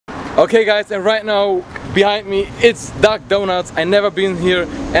Okay guys, and right now behind me it's Dark Donuts. I never been here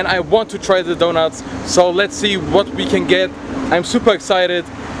and I want to try the donuts, so let's see what we can get. I'm super excited,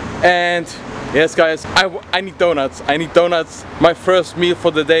 and yes guys, I need donuts. I need donuts, my first meal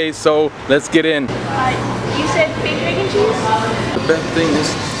for the day, so let's get in. You said bacon, egg, and cheese? The best thing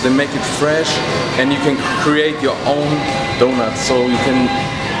is they make it fresh and you can create your own donuts, so you can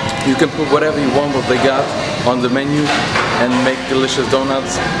put whatever you want what they got on the menu and make delicious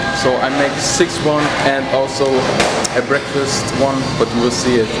donuts. So I make 6-1 and also a breakfast one, but you will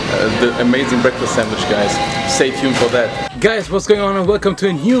see it, the amazing breakfast sandwich, guys. Stay tuned for that. Guys, what's going on, and welcome to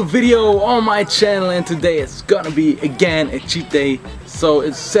a new video on my channel, and today it's gonna be again a cheat day. So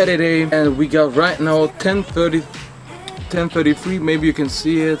it's Saturday and we got right now 10:33, maybe you can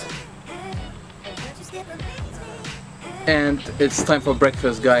see it. And it's time for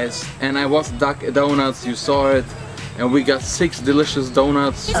breakfast, guys, and I was Duck Donuts, you saw it, and we got 6 delicious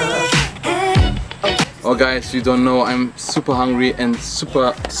donuts. Oh guys, you don't know, I'm super hungry and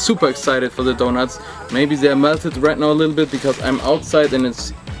super excited for the donuts. Maybe they're melted right now a little bit because I'm outside and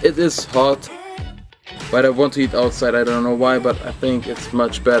it is hot, but I want to eat outside. I don't know why, but I think it's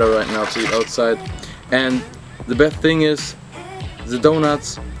much better right now to eat outside. And the best thing is the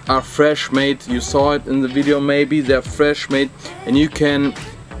donuts are fresh made. You saw it in the video, maybe they're fresh made, and you can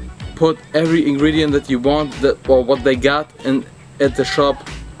put every ingredient that you want, or what they got at the shop,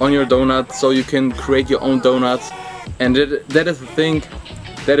 on your donut, so you can create your own donuts. And that is the thing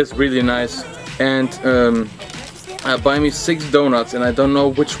that is really nice. And I buy me 6 donuts, and I don't know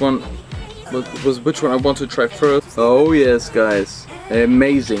which one I want to try first. Oh yes guys,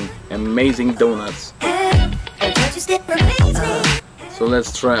 amazing donuts. So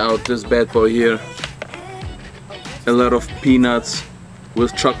let's try out this bad boy here. A lot of peanuts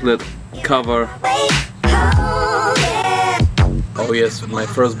with chocolate cover. Oh yes, my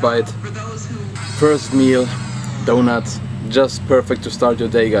first bite, first meal, donuts. Just perfect to start your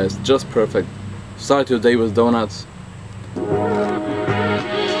day, guys. Just perfect. Start your day with donuts.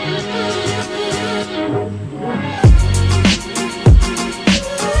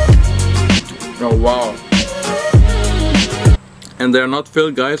 Oh wow. And they're not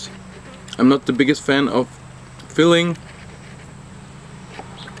filled, guys. I'm not the biggest fan of filling,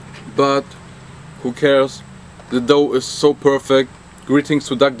 but who cares? The dough is so perfect. Greetings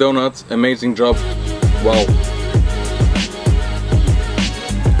to Duck Donuts, amazing job. Wow.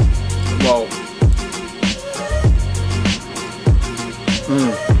 Wow.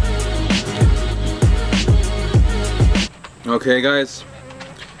 Okay guys,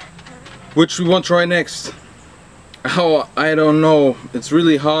 which we want to try next? Oh, I don't know, it's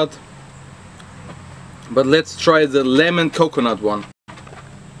really hard, but let's try the lemon coconut one.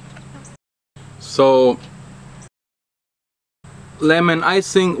 So lemon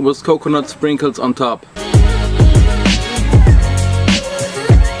icing with coconut sprinkles on top.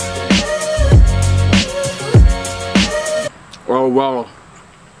 Oh wow.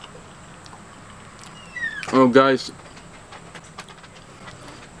 Oh guys.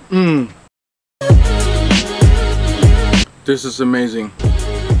 This is amazing.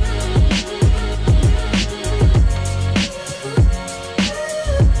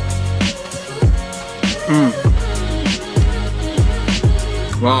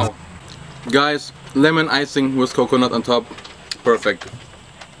 Wow. Guys, lemon icing with coconut on top. Perfect.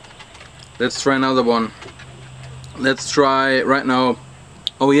 Let's try another one. Let's try right now.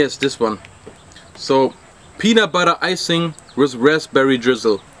 Oh yes, this one. So, peanut butter icing with raspberry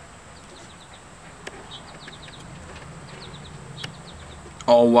drizzle.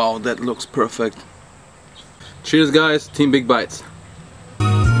 Oh wow, that looks perfect. Cheers guys, Team Big Bites.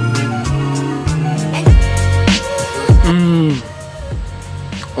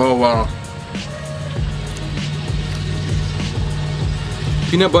 Oh wow.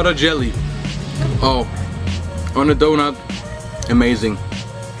 Peanut butter jelly. Oh, on a donut, amazing.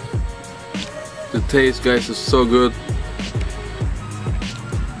 The taste, guys, is so good.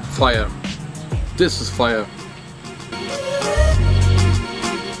 Fire. This is fire.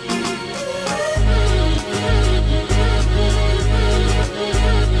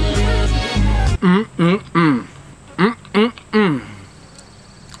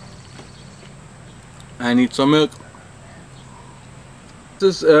 I need some milk.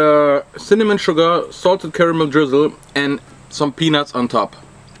 This is cinnamon sugar, salted caramel drizzle, and some peanuts on top.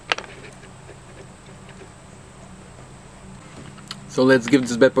 So let's give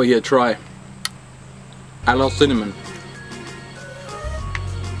this bad boy here a try. I love cinnamon.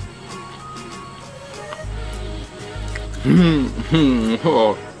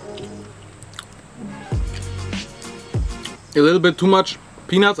 Oh. A little bit too much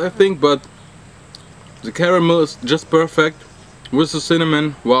peanuts, I think, but the caramel is just perfect with the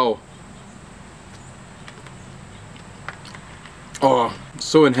cinnamon. Wow. Oh,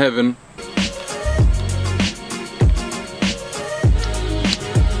 so in heaven.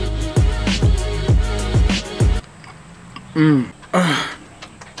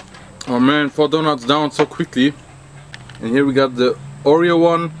 Oh man, 4 donuts down so quickly. And here we got the Oreo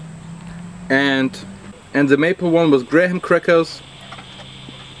one and the maple one with graham crackers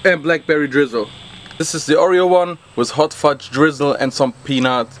and blackberry drizzle. This is the Oreo one with hot fudge drizzle and some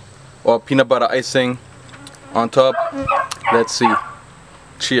peanut or peanut butter icing on top. Let's see.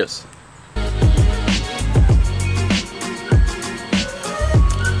 Cheers.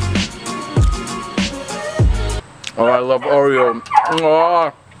 Oh, I love Oreo.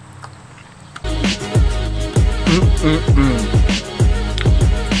 Oh.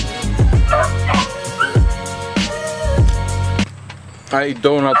 I eat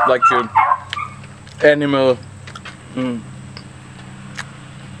donuts like an animal.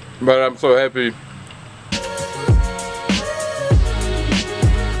 But I'm so happy.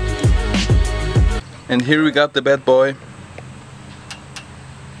 And here we got the bad boy.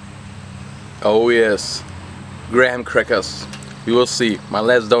 Oh yes, graham crackers. We will see. My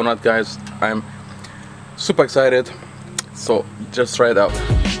last donut, guys. I'm super excited. So just try it out.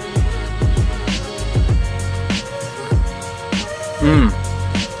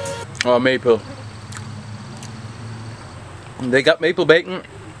 Oh, maple. They got maple bacon,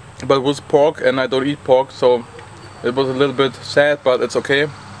 but with pork, and I don't eat pork, so it was a little bit sad, but it's okay.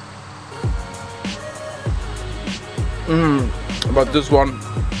 But this one,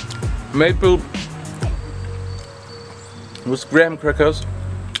 maple with graham crackers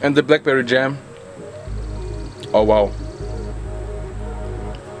and the blackberry jam. Oh wow.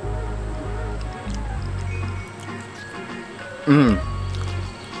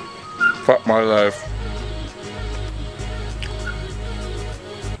 Fuck my life.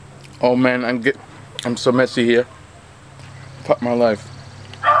 Oh man, I'm so messy here. Fuck my life.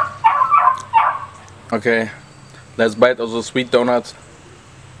 Okay, let's bite those sweet donuts.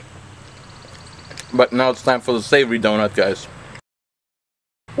 But now it's time for the savory donut, guys.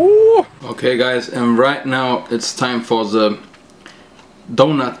 Ooh. Okay guys, and right now it's time for the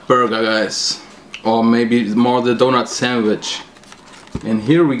donut burger, guys. Or maybe more the donut sandwich. And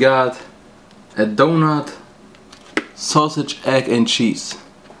here we got a donut, sausage, egg and cheese.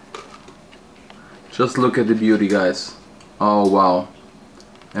 Just look at the beauty, guys. Oh wow.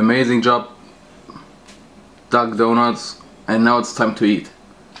 Amazing job, Duck Donuts. And now it's time to eat.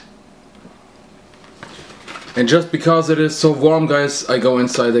 And just because it is so warm, guys, I go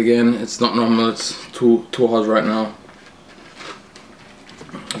inside again. It's not normal, it's too hot right now.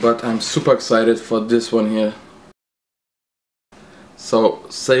 But I'm super excited for this one here. So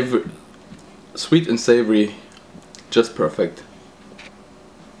savory, sweet and savory, just perfect.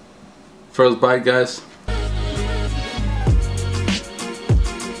 First bite, guys.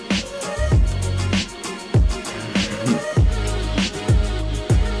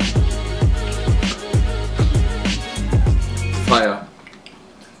 Fire.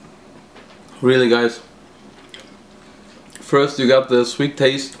 Really, guys. First you got the sweet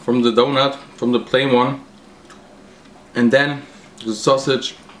taste from the donut, from the plain one, and then the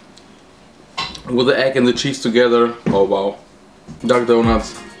sausage with the egg and the cheese together. Oh wow. Duck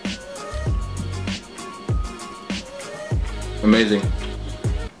Donuts. Amazing.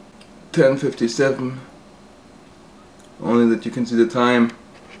 10:57. Only that you can see the time.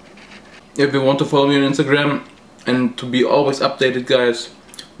 If you want to follow me on Instagram and to be always updated, guys,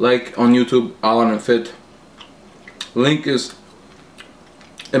 like on YouTube, AlanInFit. Link is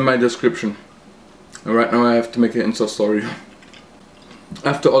in my description. And right now I have to make an Insta story.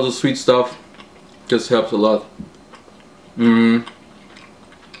 After all the sweet stuff, just helps a lot.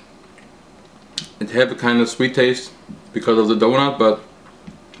 It have a kind of sweet taste because of the donut, but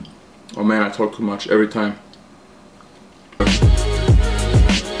oh man, I talk too much every time.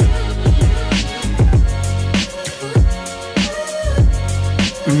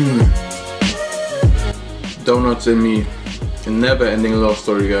 Donuts in me, a never-ending love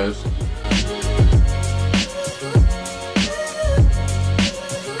story, guys.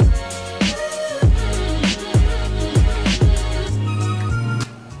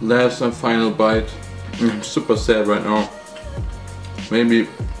 Last and final bite. I'm super sad right now. Maybe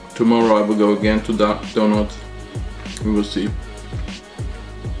tomorrow I will go again to donuts. We will see.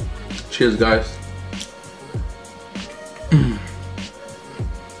 Cheers, guys.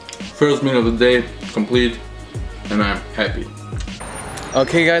 First meal of the day complete, and I'm happy.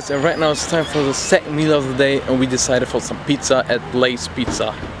 Okay guys, and right now it's time for the second meal of the day, and we decided for some pizza at Blaze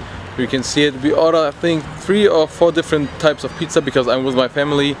Pizza. You can see it. We ordered I think 3 or 4 different types of pizza because I'm with my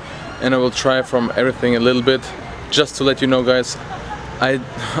family and I will try from everything a little bit. Just to let you know guys, I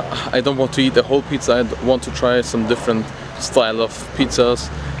don't want to eat the whole pizza, I want to try some different style of pizzas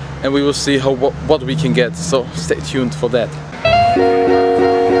and we will see what we can get, so stay tuned for that.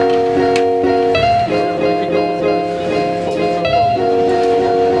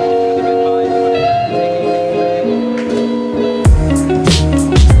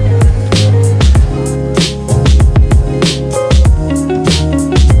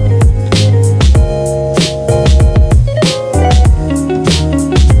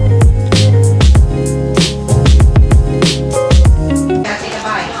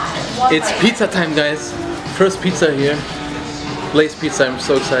 It's pizza time guys, first pizza here, Blaze Pizza, I'm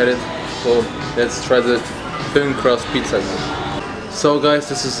so excited. So let's try the thin crust pizza. So guys,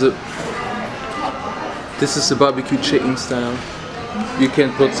 this is the barbecue chicken style. You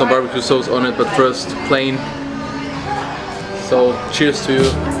can put some barbecue sauce on it, but first plain. So cheers to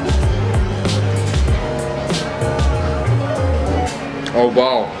you. Oh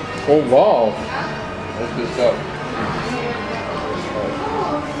wow, oh wow, that's good stuff.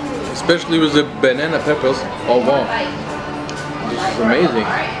 Especially with the banana peppers. Oh wow, this is amazing.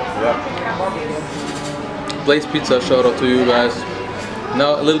 Yeah. Blaze Pizza, shout out to you guys.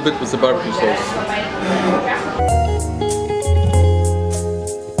 Now a little bit with the barbecue sauce.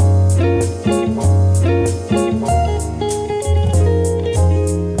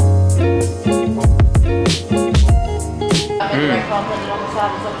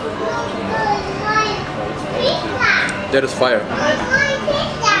 That is fire.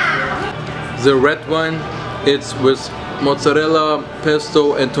 The red one, it's with mozzarella,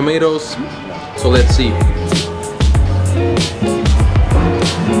 pesto and tomatoes. So let's see.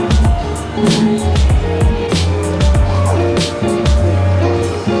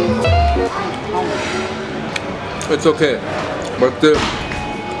 It's okay, but the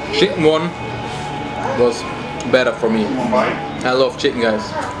chicken one was better for me. I love chicken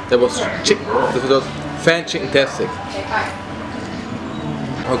guys. That was fantastic.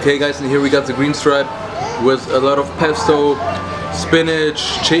 Okay guys, and here we got the green stripe with a lot of pesto, spinach,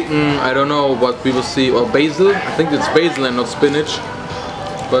 chicken, I don't know what we will see, or basil. I think it's basil and not spinach.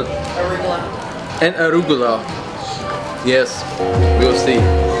 But arugula. And arugula. Yes, we will see.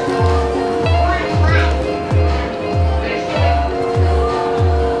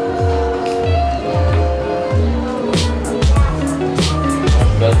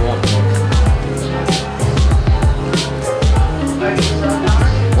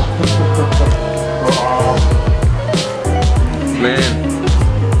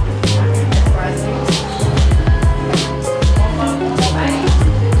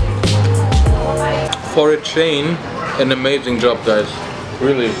 For a chain, an amazing job guys,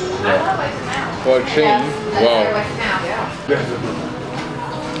 really. Yeah. For a chain, wow.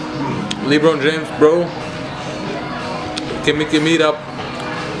 LeBron James, bro, can we meet up?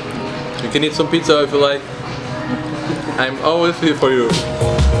 You can eat some pizza if you like. I'm always here for you.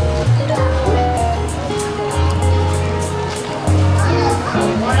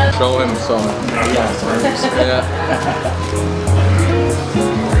 Show him some. Yeah.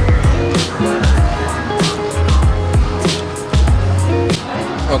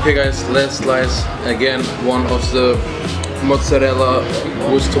 Okay guys, last slice, again one of the mozzarella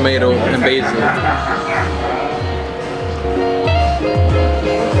with tomato and basil.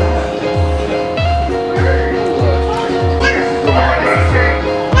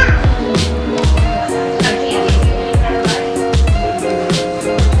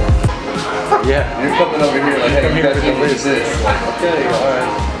 Yeah, you're coming over here like, hey, you guys can raise this. Like, okay, alright.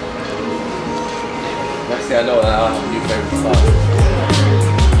 Next thing I know, I'll have a new favorite spot.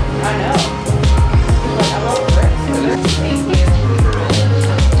 I know.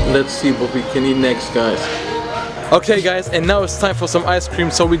 Let's see what we can eat next, guys. Okay guys, and now it's time for some ice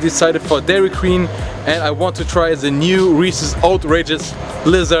cream. So we decided for Dairy Queen, and I want to try the new Reeses Outrageous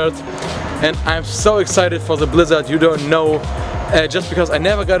Blizzard. And I'm so excited for the Blizzard, you don't know. Just because I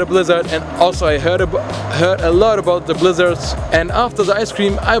never got a Blizzard, and also I heard a lot about the Blizzards. And after the ice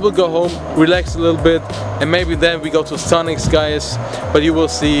cream I will go home, relax a little bit, and maybe then we go to Sonic's guys, but you will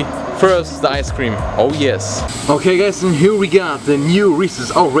see. First the ice cream, oh yes. Okay guys, and here we got the new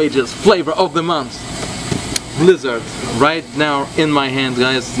Reese's Outrageous Flavor of the Month Blizzard right now in my hands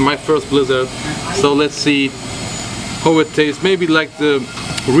guys. It's my first Blizzard, so let's see how it tastes. Maybe like the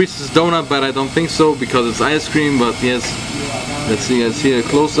Reese's donut, but I don't think so because it's ice cream, but yes. Let's see, I see a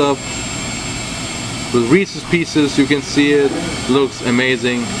close-up. with Reese's Pieces. You can see it, looks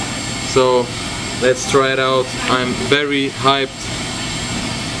amazing. So let's try it out. I'm very hyped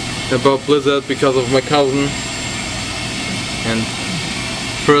about Blizzard because of my cousin. And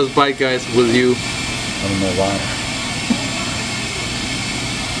first bite, guys, with you. I don't know why.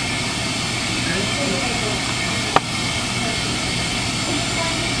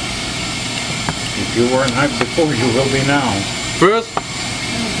 If you weren't hyped before, you will be now. First,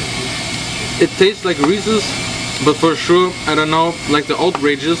 it tastes like Reese's, but for sure, I don't know, like the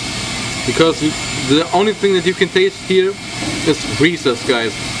outrageous, because the only thing that you can taste here is Reese's,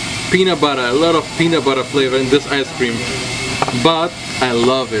 guys. Peanut butter, a lot of peanut butter flavor in this ice cream, but I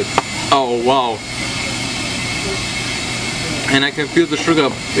love it. Oh wow. And I can feel the sugar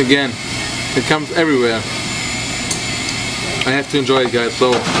again. It comes everywhere. I have to enjoy it, guys.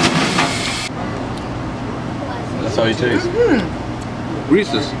 So That's how you taste.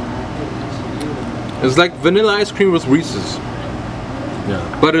 Reese's. It's like vanilla ice cream with Reese's.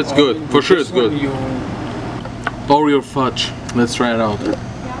 Yeah. But it's good. For sure it's good. Oreo fudge. Let's try it out. Just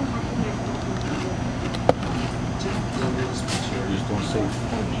don't say.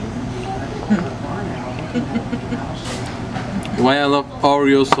 Why I love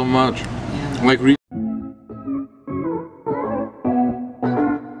Oreo so much. Like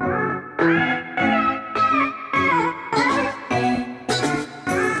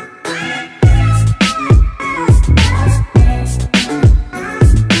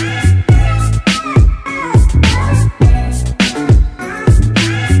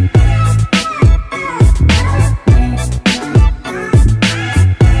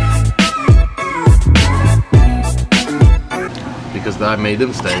because I made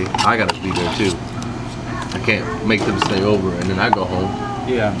them stay, I gotta be there too. I can't make them stay over and then I go home.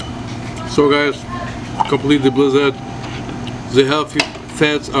 Yeah. So guys, complete the Blizzard. The healthy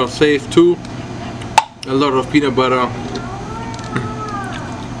fats are safe too. A lot of peanut butter.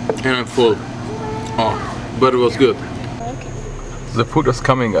 And I'm full. Oh, but it was good. The food is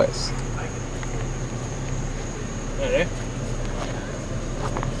coming, guys.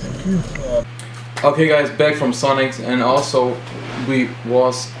 Okay guys, back from Sonic's, and also we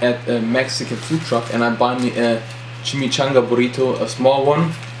was at a Mexican food truck and I bought me a chimichanga burrito, a small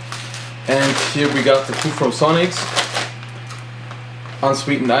one. And here we got the food from Sonic's,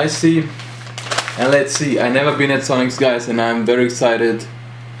 unsweetened iced tea. And let's see, I never been at Sonic's, guys, and I'm very excited.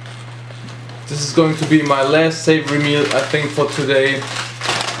 This is going to be my last savory meal, I think, for today.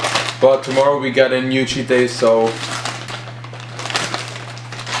 But tomorrow we got a new cheat day, so.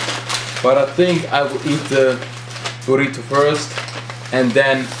 But I think I will eat the burrito first, and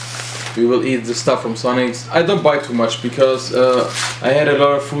then we will eat the stuff from Sonic's. I don't buy too much because I had a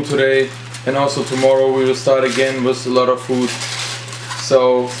lot of food today, and also tomorrow we will start again with a lot of food.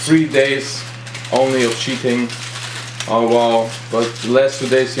 So 3 days only of cheating. Oh wow, but the last 2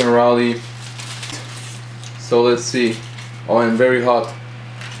 days here in Raleigh. So let's see. Oh, and very hot.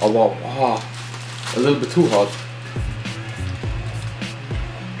 Oh wow, wow. A little bit too hot.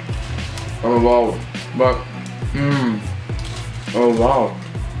 Oh wow, but oh wow.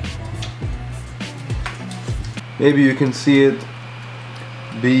 Maybe you can see it.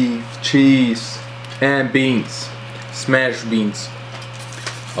 Beef, cheese, and beans. Smashed beans.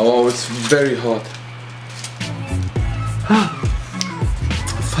 Oh, it's very hot.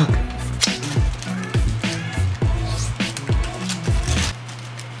 Fuck.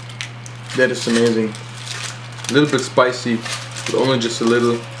 That is amazing. A little bit spicy, but only just a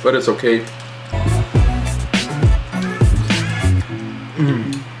little, but it's okay.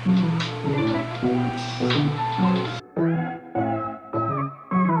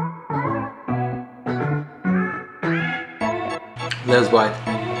 Let's bite.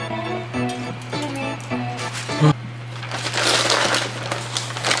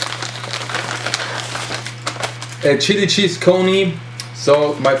 A chili cheese coney.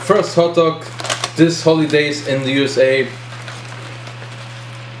 So my first hot dog this holidays in the USA.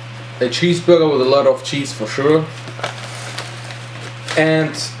 A cheeseburger with a lot of cheese for sure.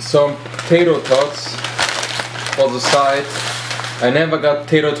 And some potato tots for the side. I never got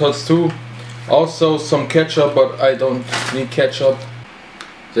potato tots too. Also some ketchup, but I don't need ketchup.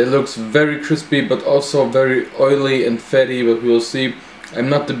 They looks very crispy but also very oily and fatty, but we'll see. I'm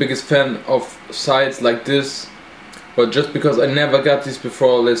not the biggest fan of sides like this, but just because I never got this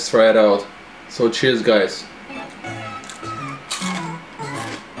before, let's try it out. So cheers guys.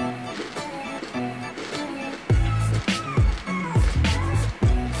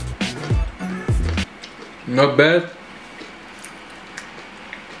 Not bad.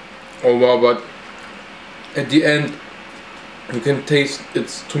 Oh wow, but at the end you can taste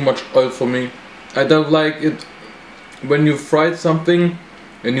it's too much oil for me. I don't like it when you fried something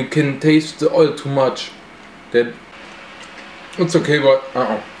and you can taste the oil too much. That it's okay, but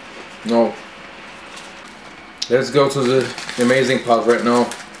no. Let's go to the amazing part right now.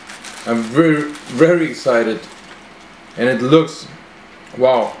 I'm very excited, and it looks,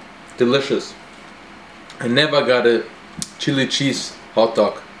 wow, delicious. I never got a chili cheese hot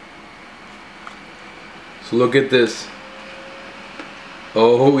dog. So look at this.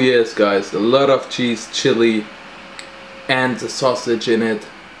 Oh yes guys, a lot of cheese, chili and the sausage in it.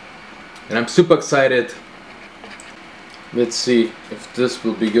 And I'm super excited. Let's see if this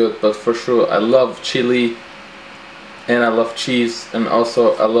will be good, but for sure I love chili and I love cheese and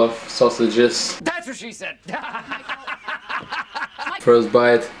also I love sausages. That's what she said. First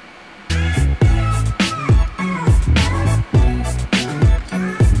bite.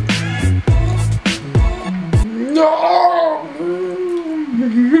 No!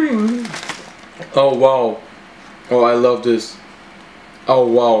 Oh wow. Oh, I love this. Oh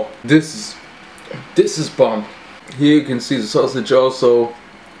wow. This is bomb. Here you can see the sausage also.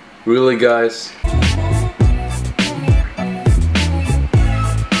 Really guys.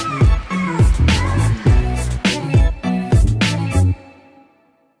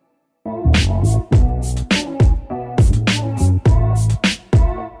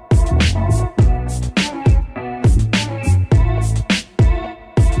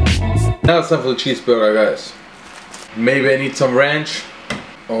 Now it's time for the cheeseburger, guys. Maybe I need some ranch.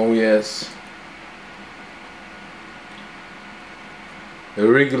 Oh yes. A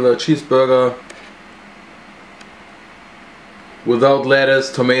regular cheeseburger without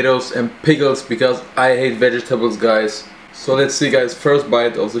lettuce, tomatoes and pickles because I hate vegetables, guys. So let's see guys, first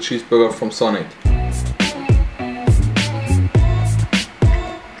bite of the cheeseburger from Sonic.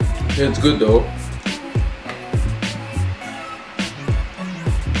 It's good though.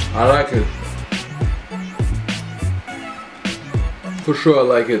 I like it. For sure I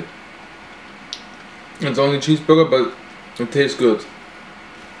like it. It's only cheeseburger but it tastes good.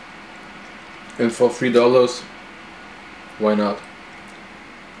 And for $3, why not?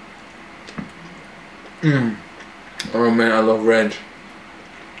 Oh man, I love ranch.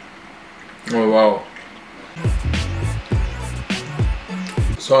 Oh wow.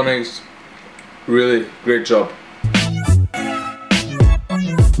 Sonic's really great job.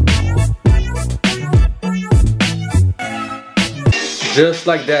 Just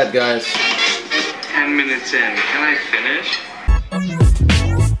like that, guys. 10 minutes in. Can I finish?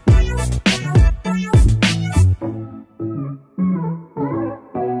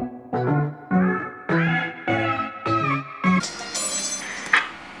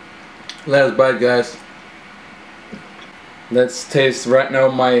 Last bite, guys. Let's taste right now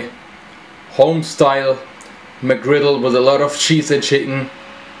my home style McGriddle with a lot of cheese and chicken.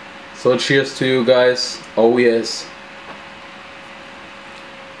 So cheers to you guys. Oh yes.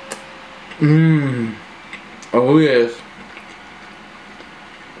 Oh yes.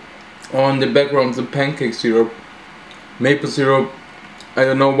 On the background the pancake syrup, maple syrup. I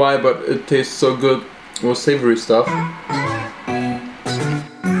don't know why, but it tastes so good with savory stuff.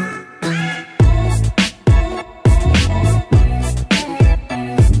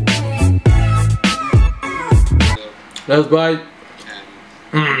 Last bite.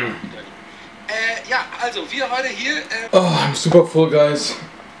 Ja, also wir heute hier. Oh, I'm super full, guys.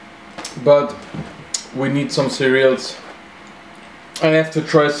 But we need some cereals. I have to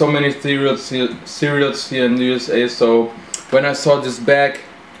try so many cereals here in the USA. So when I saw this bag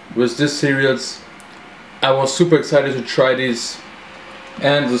with these cereals, I was super excited to try these.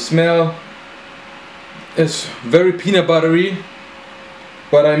 And the smell is very peanut buttery,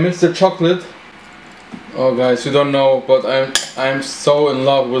 but I miss the chocolate. Oh guys, you don't know, but I'm so in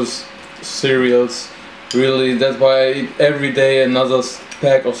love with cereals. Really, that's why I eat every day another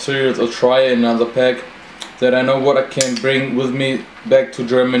pack of cereals or try another pack, that I know what I can bring with me back to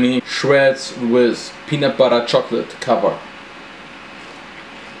Germany. Shreds with peanut butter chocolate cover.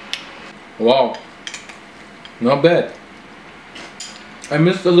 Wow, not bad. I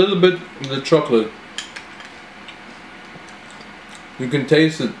missed a little bit of the chocolate. You can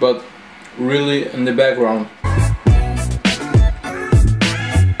taste it, but really in the background.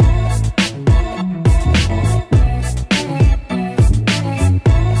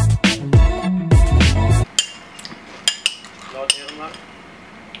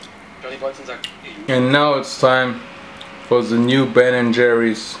 And now it's time for the new Ben &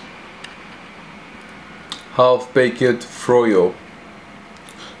 Jerry's half-baked froyo.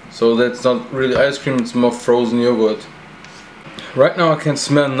 So that's not really ice cream, it's more frozen yogurt. Right now I can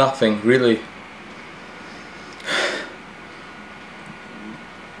smell nothing, really.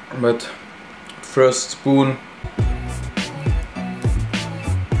 But first spoon.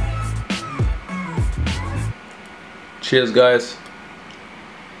 Cheers, guys.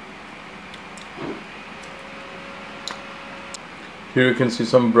 Here you can see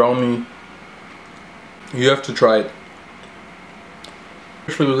some brownie. You have to try it.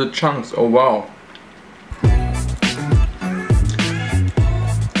 Especially with the chunks. Oh wow.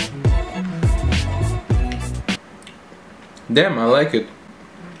 Damn, I like it.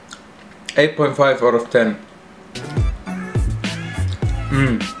 8.5 out of 10.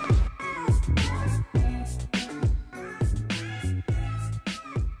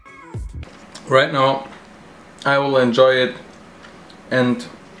 Right now I will enjoy it, and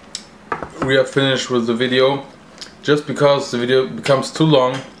we are finished with the video, just because the video becomes too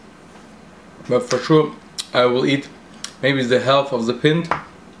long. But for sure I will eat maybe the half of the pint,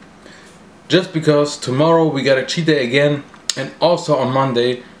 just because tomorrow we got a cheat day again, and also on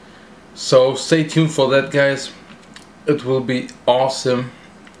Monday. So stay tuned for that, guys. It will be awesome.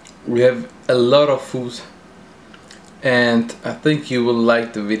 We have a lot of food, and I think you will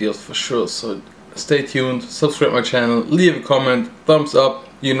like the videos for sure. So stay tuned, subscribe my channel, leave a comment, thumbs up,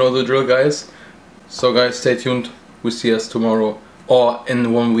 you know the drill, guys. So guys, stay tuned. We see us tomorrow or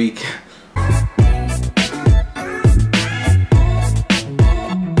in 1 week.